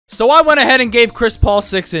So I went ahead and gave Chris Paul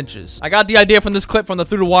 6 inches. I got the idea from this clip from the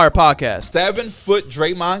Through the Wire podcast. 7-foot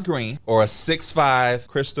Draymond Green or a 6'5"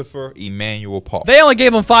 Christopher Emmanuel Paul. They only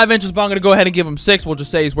gave him 5 inches, but I'm going to go ahead and give him 6. We'll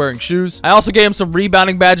just say he's wearing shoes. I also gave him some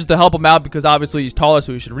rebounding badges to help him out because obviously he's taller,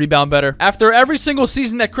 so he should rebound better. After every single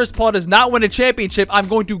season that Chris Paul does not win a championship, I'm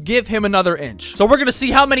going to give him another inch. So we're going to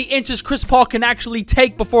see how many inches Chris Paul can actually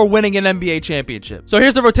take before winning an NBA championship. So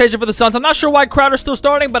here's the rotation for the Suns. I'm not sure why Crowder's still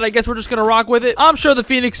starting, but I guess we're just going to rock with it. I'm sure the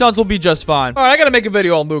Phoenix Suns will be just fine. All right, I got to make a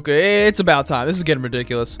video on Luka. It's about time. This is getting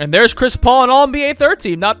ridiculous. And there's Chris Paul, an All-NBA third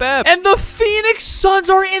team. Not bad. And the Phoenix Suns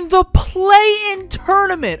are in the play-in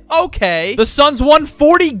tournament. Okay. The Suns won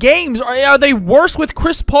 40 games. Are they worse with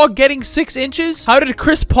Chris Paul getting 6 inches? How did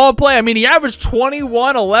Chris Paul play? I mean, he averaged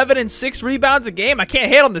 21, 11, and 6 rebounds a game. I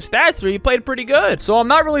can't hate on the stats here. He played pretty good. So I'm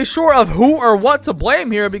not really sure of who or what to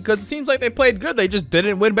blame here because it seems like they played good. They just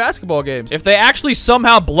didn't win basketball games. If they actually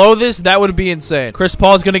somehow blow this, that would be insane. Chris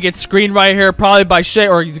Paul's going to get screened right here, probably by Shea,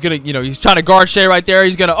 or he's going to, you know, he's trying to guard Shea right there.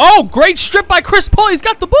 He's going to, oh, great strip by Chris Paul. He's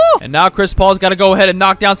got the ball. And now Chris Paul's got to go ahead and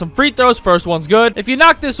knock down some free throws. First one's good. If you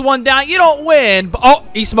knock this one down, you don't win. But, oh,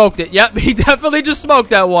 he smoked it. Yep, he definitely just smoked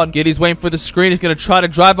that one. Giddey's waiting for the screen. He's going to try to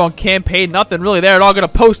drive on campaign. Nothing really there at all. Going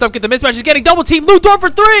to post up, get the mismatch. He's getting double team. Lou Dort for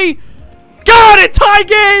 3. Got it. Tie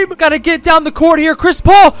game. Got to get down the court here. Chris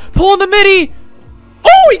Paul pulling the midi.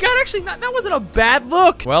 Oh, he got actually, that wasn't a bad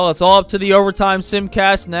look. Well, it's all up to the overtime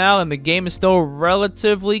simcast now, and the game is still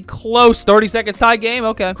relatively close. 30 seconds tie game.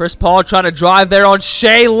 Okay. Chris Paul trying to drive there on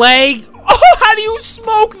Shea leg. Oh, how do you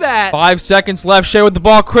smoke that? 5 seconds left. Shea with the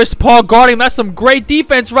ball. Chris Paul guarding him. That's some great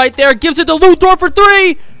defense right there. Gives it to Lou Dort for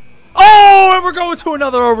 3. Oh, and we're going to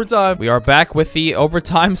another overtime. We are back with the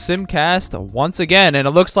overtime simcast once again, and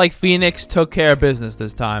it looks like Phoenix took care of business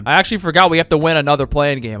this time. I actually forgot we have to win another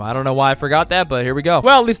play-in game. I don't know why I forgot that, but here we go.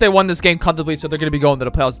 Well, at least they won this game comfortably, so they're going to be going to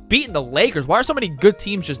the playoffs. Beating the Lakers. Why are so many good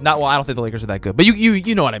teams just not? Well, I don't think the Lakers are that good, but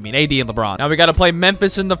you know what I mean. AD and LeBron. Now we got to play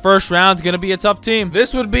Memphis in the first round. It's going to be a tough team.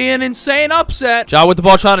 This would be an insane upset. Ja with the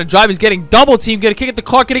ball trying to drive. He's getting double team. Going to kick it to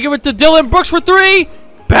Clark. Going to give it to Dylan Brooks for 3.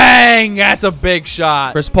 Bang! That's a big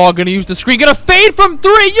shot. Chris Paul gonna use the screen. Gonna fade from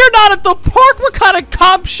 3. You're not at the park. What kind of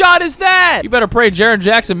comp shot is that? You better pray Jaren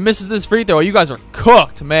Jackson misses this free throw. You guys are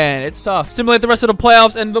cooked, man. It's tough. Simulate the rest of the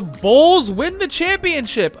playoffs, and the Bulls win the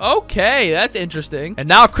championship. Okay, that's interesting. And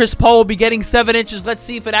now Chris Paul will be getting 7 inches. Let's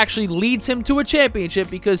see if it actually leads him to a championship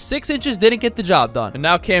because 6 inches didn't get the job done. And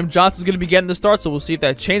now Cam Johnson's gonna be getting the start, so we'll see if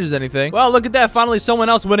that changes anything. Well, look at that. Finally, someone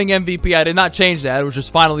else winning MVP. I did not change that. It was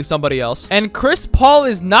just finally somebody else. And Chris Paul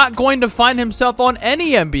is not going to find himself on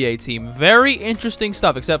any NBA team. Very interesting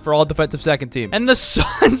stuff, except for all defensive second team. And the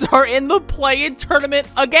Suns are in the play-in tournament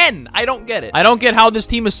again. I don't get it. I don't get how this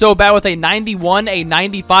team is so bad with a 91, a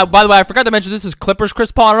 95. By the way, I forgot to mention this is Clippers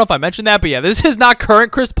Chris Paul. I don't know if I mentioned that, but yeah, this is not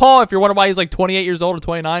current Chris Paul. If you're wondering why he's like 28 years old or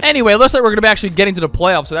 29. Anyway, looks like we're going to be actually getting to the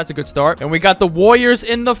playoffs, so that's a good start. And we got the Warriors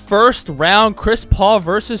in the first round. Chris Paul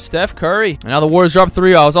versus Steph Curry. And now the Warriors are up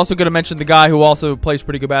 3-0. I was also going to mention the guy who also plays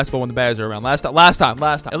pretty good basketball when the Bears are around. Last time.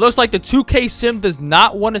 It looks like the 2K sim does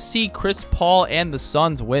not want to see Chris Paul and the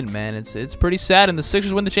Suns win, man. It's pretty sad, and the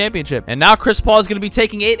Sixers win the championship. And now Chris Paul is going to be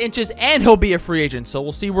taking 8 inches, and he'll be a free agent, so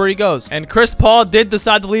we'll see where he goes. And Chris Paul did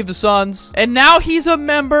decide to leave the Suns, and now he's a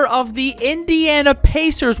member of the Indiana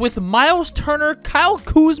Pacers with Miles Turner, Kyle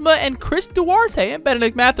Kuzma, and Chris Duarte, and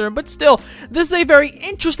Benedict Mathurin. But still, this is a very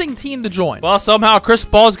interesting team to join. Well, somehow Chris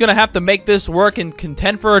Paul is going to have to make this work and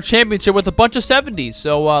contend for a championship with a bunch of 70s,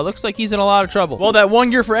 so looks like he's in a lot of trouble. Well, that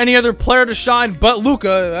 1 year for any other player to shine but Luka,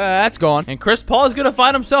 that's gone. And Chris Paul is going to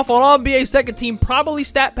find himself on All-NBA second team, probably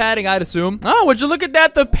stat padding, I'd assume. Oh, would you look at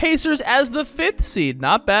that? The Pacers as the 5th seed.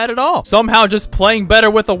 Not bad at all. Somehow just playing better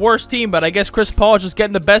with a worse team, but I guess Chris Paul is just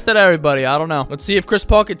getting the best at everybody. I don't know. Let's see if Chris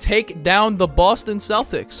Paul could take down the Boston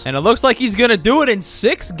Celtics. And it looks like he's going to do it in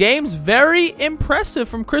 6 games. Very impressive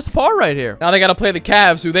from Chris Paul right here. Now they got to play the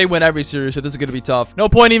Cavs, who they win every series, so this is going to be tough. No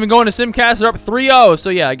point even going to Simcast. They're up 3-0. So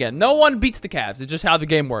yeah, again, no one beats the Cavs. It's just how the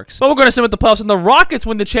game works. But we're going to sim with the playoffs, and the Rockets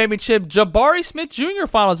win the championship. Jabari Smith Jr.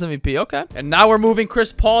 Finals MVP. Okay. And now we're moving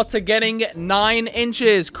Chris Paul to getting 9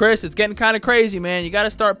 inches. Chris, it's getting kind of crazy, man. You got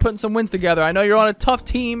to start putting some wins together. I know you're on a tough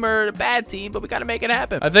team or a bad team, but we got to make it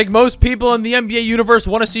happen. I think most people in the NBA universe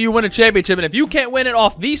want to see you win a championship, and if you can't win it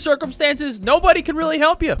off these circumstances, nobody can really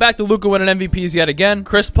help you. Back to Luka winning MVPs yet again.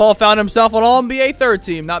 Chris Paul found himself on All-NBA third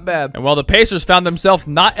team. Not bad. And while the Pacers found themselves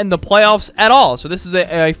not in the playoffs at all, so this is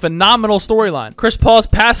a phenomenal storyline. Chris Chris Paul's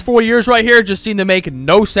past 4 years right here just seem to make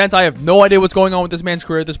no sense. I have no idea what's going on with this man's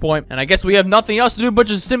career at this point. And I guess we have nothing else to do but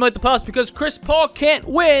just simulate the playoffs because Chris Paul can't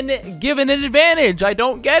win given an advantage. I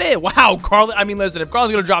don't get it. Wow, Carl. I mean, listen, if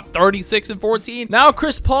Carl's going to drop 36 and 14, now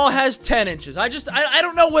Chris Paul has 10 inches. I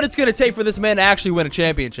don't know what it's going to take for this man to actually win a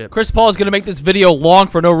championship. Chris Paul is going to make this video long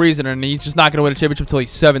for no reason, and he's just not going to win a championship until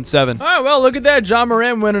he's 7-7. All right, well, look at that. Ja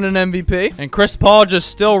Morant winning an MVP, and Chris Paul just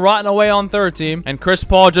still rotting away on third team, and Chris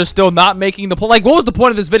Paul just still not making the point. Like, what was the point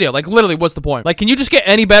of this video? Like, literally, what's the point? Like, can you just get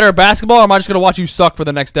any better at basketball, or am I just going to watch you suck for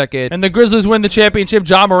the next decade? And the Grizzlies win the championship.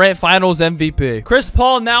 Ja Morant finals MVP. Chris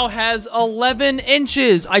Paul now has 11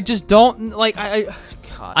 inches. I just don't, like,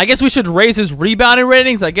 I guess we should raise his rebounding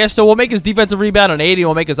ratings. I guess so. We'll make his defensive rebound an 80.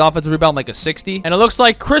 We'll make his offensive rebound like a 60. And it looks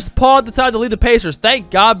like Chris Paul decided to lead the Pacers.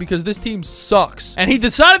 Thank God, because this team sucks. And he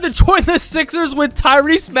decided to join the Sixers with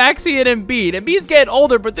Tyrese Maxey and Embiid. Embiid's getting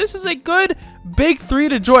older, but this is a good big three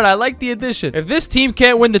to join. I like the addition. If this team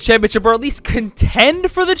can't win the championship or at least contend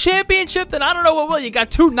for the championship, then I don't know what will. You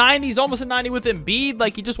got 2 90s, almost a 90 with Embiid.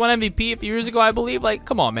 Like, he just won MVP a few years ago, I believe. Like,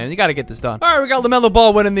 come on, man. You got to get this done. All right, we got LaMelo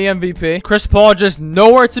Ball winning the MVP. Chris Paul just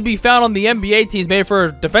nowhere to be found on the NBA teams. Made for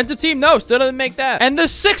a defensive team? No, still doesn't make that. And the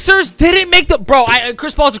Sixers didn't make the... Bro,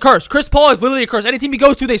 Chris Paul's a curse. Chris Paul is literally a curse. Any team he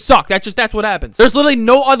goes to, they suck. That's what happens. There's literally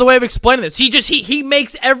no other way of explaining this. He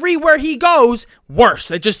makes everywhere he goes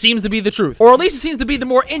worse. It just seems to be the truth. Or at least it seems to be the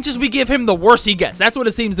more inches we give him, the worse he gets. That's what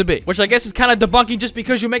it seems to be. Which I guess is kind of debunking. Just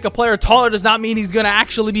because you make a player taller does not mean he's going to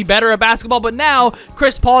actually be better at basketball. But now,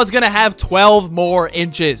 Chris Paul is going to have 12 more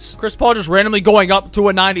inches. Chris Paul just randomly going up to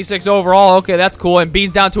a 96 overall. Okay, that's cool. And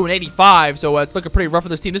Embiid's down to an 85. So it's looking pretty rough for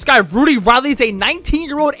this team. This guy, Rudy Riley, is a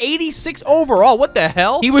 19-year-old 86 overall. What the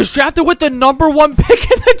hell? He was drafted with the #1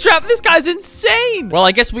 pick in the draft. This guy's insane. Well,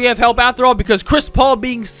 I guess we have help after all because Chris Paul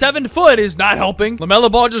being 7 foot is not helping.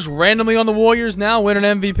 LaMelo Ball just randomly on the Warriors now, winning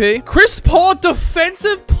MVP. Chris Paul,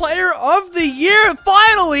 Defensive Player of the Year.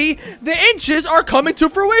 Finally, the inches are coming to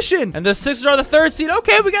fruition. And the Sixers are the 3rd seed.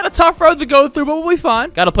 Okay, we got a tough road to go through, but we'll be fine.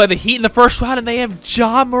 Got to play the Heat in the first round, and they have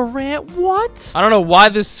Ja Morant. What? I don't know why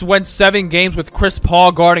this went 7 games with Chris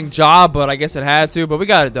Paul guarding Ja, but I guess it had to, but we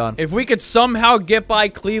got it done. If we could somehow get by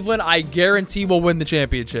Cleveland, I guarantee we'll win the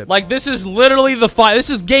championship. Like, this is literally the final. This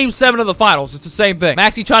is game 7 of the finals. It's the same thing.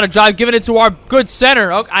 Maxey trying to drive, giving it to our good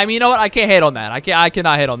center. Okay, I mean, you know what? I can't hate on that. I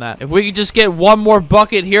cannot hate on that. If we could just get one more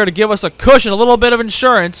bucket here to give us a cushion, a little bit of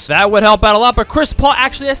insurance, that would help out a lot. But Chris Paul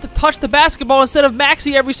actually has to touch the basketball instead of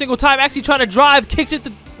Maxey every single time. Maxey trying to drive, kicks it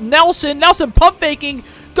to Nelson. Nelson pump faking,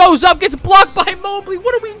 goes up, gets blocked by Mobley.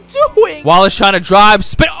 What are we doing? Wallace trying to drive,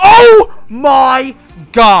 spin. Oh my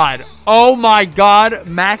God. Oh my God.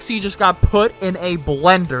 Maxey just got put in a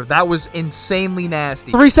blender. That was insanely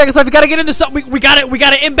nasty. 3 seconds left. We gotta get into something. We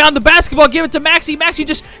gotta inbound the basketball, give it to Maxey. Maxey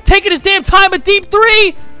just taking his damn time. A deep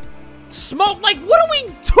 3. Smoke. Like, what are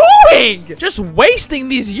we doing? Just wasting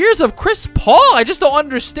these years of Chris Paul. I just don't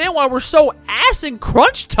understand why we're so ass in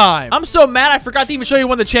crunch time. I'm so mad I forgot to even show you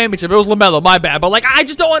won the championship. It was LaMelo, my bad. But like, I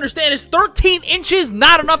just don't understand. Is 13 inches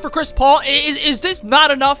not enough for Chris Paul? Is this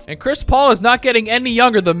not enough? And Chris Paul is not getting any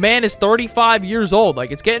younger. The man is 35 years old.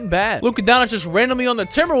 Like, it's getting bad. Luka Doncic just randomly on the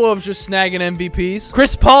Timberwolves just snagging MVPs.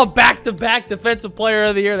 Chris Paul back-to-back Defensive Player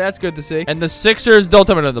of the Year. That's good to see. And the Sixers, don't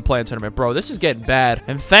tell me they're in the play-in tournament, bro. This is getting bad.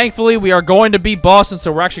 And thankfully, we are going to beat Boston,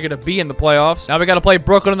 so we're actually going to be in the playoffs. Now we got to play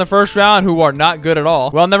Brooklyn in the first round, who are not good at all.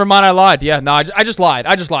 Well, never mind, I lied. Yeah, no, I just lied.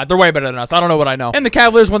 They're way better than us. I don't know what I know. And the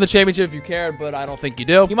Cavaliers won the championship if you cared, but I don't think you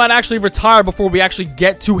do. He might actually retire before we actually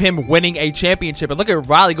get to him winning a championship. And look at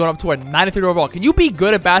Riley going up to a 93 overall. Can you be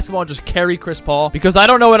good at basketball and just carry Chris Paul? Because I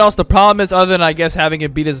don't know what else the problem is other than, I guess, having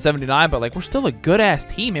him beat as a 79, but like, we're still a good-ass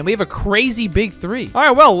team, and we have a crazy big 3. All right,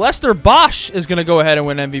 well, Lester Bosch is going to go ahead and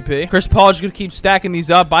win MVP. Chris Paul is going to keep stacking these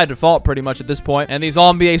up by default pretty much at this point. And these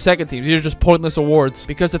All-NBA second teams, these are just pointless awards.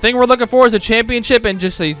 Because the thing we're looking for is a championship, and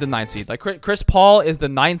just say he's the 9th seed. Like, Chris Paul is the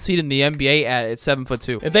 9th seed in the NBA at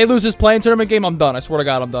 7'2". If they lose this play-in tournament game, I'm done. I swear to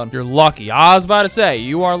God, I'm done. You're lucky. I was about to say,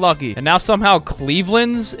 you are lucky. And now somehow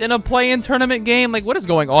Cleveland's in a play-in tournament game? Like, what is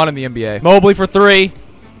going on in the NBA? Mobley for 3.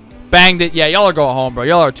 Banged it. Yeah, y'all are going home, bro.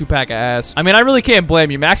 Y'all are a 2-pack of ass. I mean, I really can't blame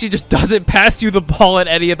you. Maxey just doesn't pass you the ball at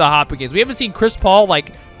any of the Hopper games. We haven't seen Chris Paul,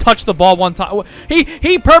 like, touch the ball one time.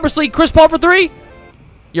 He purposely, Chris Paul for 3?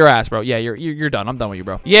 Your ass, bro. Yeah, you're done. I'm done with you,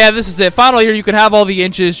 bro. Yeah, this is it. Final year, you can have all the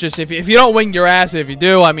inches. Just if you don't win, your ass. If you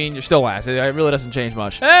do, I mean, you're still ass. It really doesn't change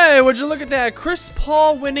much. Hey, would you look at that? Chris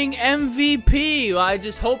Paul winning MVP. I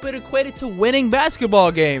just hope it equated to winning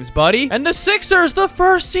basketball games, buddy. And the Sixers, the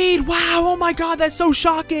first seed. Wow. Oh my God, that's so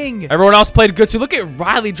shocking. Everyone else played good too. Look at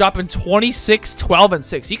Riley dropping 26, 12, and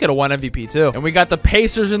 6. He could have won MVP too. And we got the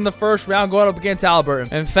Pacers in the first round going up against Halliburton.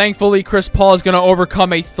 And thankfully, Chris Paul is going to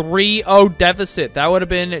overcome a 3-0 deficit. That would have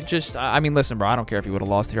been just, I mean, listen, bro, I don't care if you would have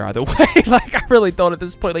lost here either way. Like, I really thought at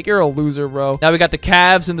this point, like, you're a loser, bro. Now we got the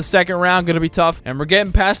Cavs in the second round. Going to be tough. And we're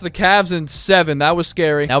getting past the Cavs in 7. That was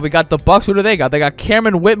scary. Now we got the Bucks. Who do they got? They got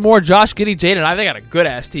Cameron Whitmore, Josh Giddey, Jaden. They got a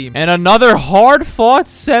good-ass team. And another hard-fought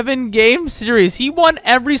 7-game series. He won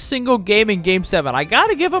every single game in Game 7. I got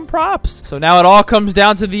to give him props. So now it all comes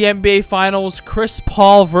down to the NBA Finals. Chris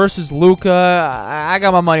Paul versus Luka. I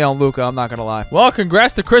got my money on Luka. I'm not going to lie. Well,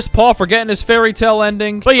 congrats to Chris Paul for getting his fairy tale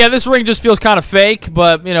ending. But yeah, this ring just feels kind of fake.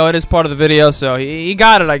 But, you know, it is part of the video. So he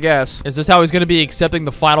got it, I guess. Is this how he's going to be accepting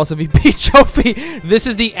the Finals MVP trophy? This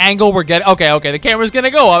is the angle we're getting. Okay. The camera's going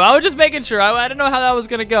to go. I was just making sure. I didn't know how that was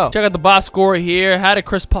going to go. Check out the box score here. How did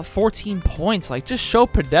Chris Paul 14 points? Like, just show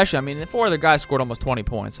pedestrian. I mean, the 4 other guys scored almost 20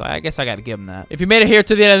 points. So I guess I got to give him that. If you made it here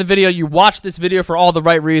to the end of the video, you watched this video for all the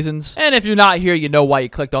right reasons. And if you're not here, you know why you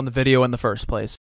clicked on the video in the first place.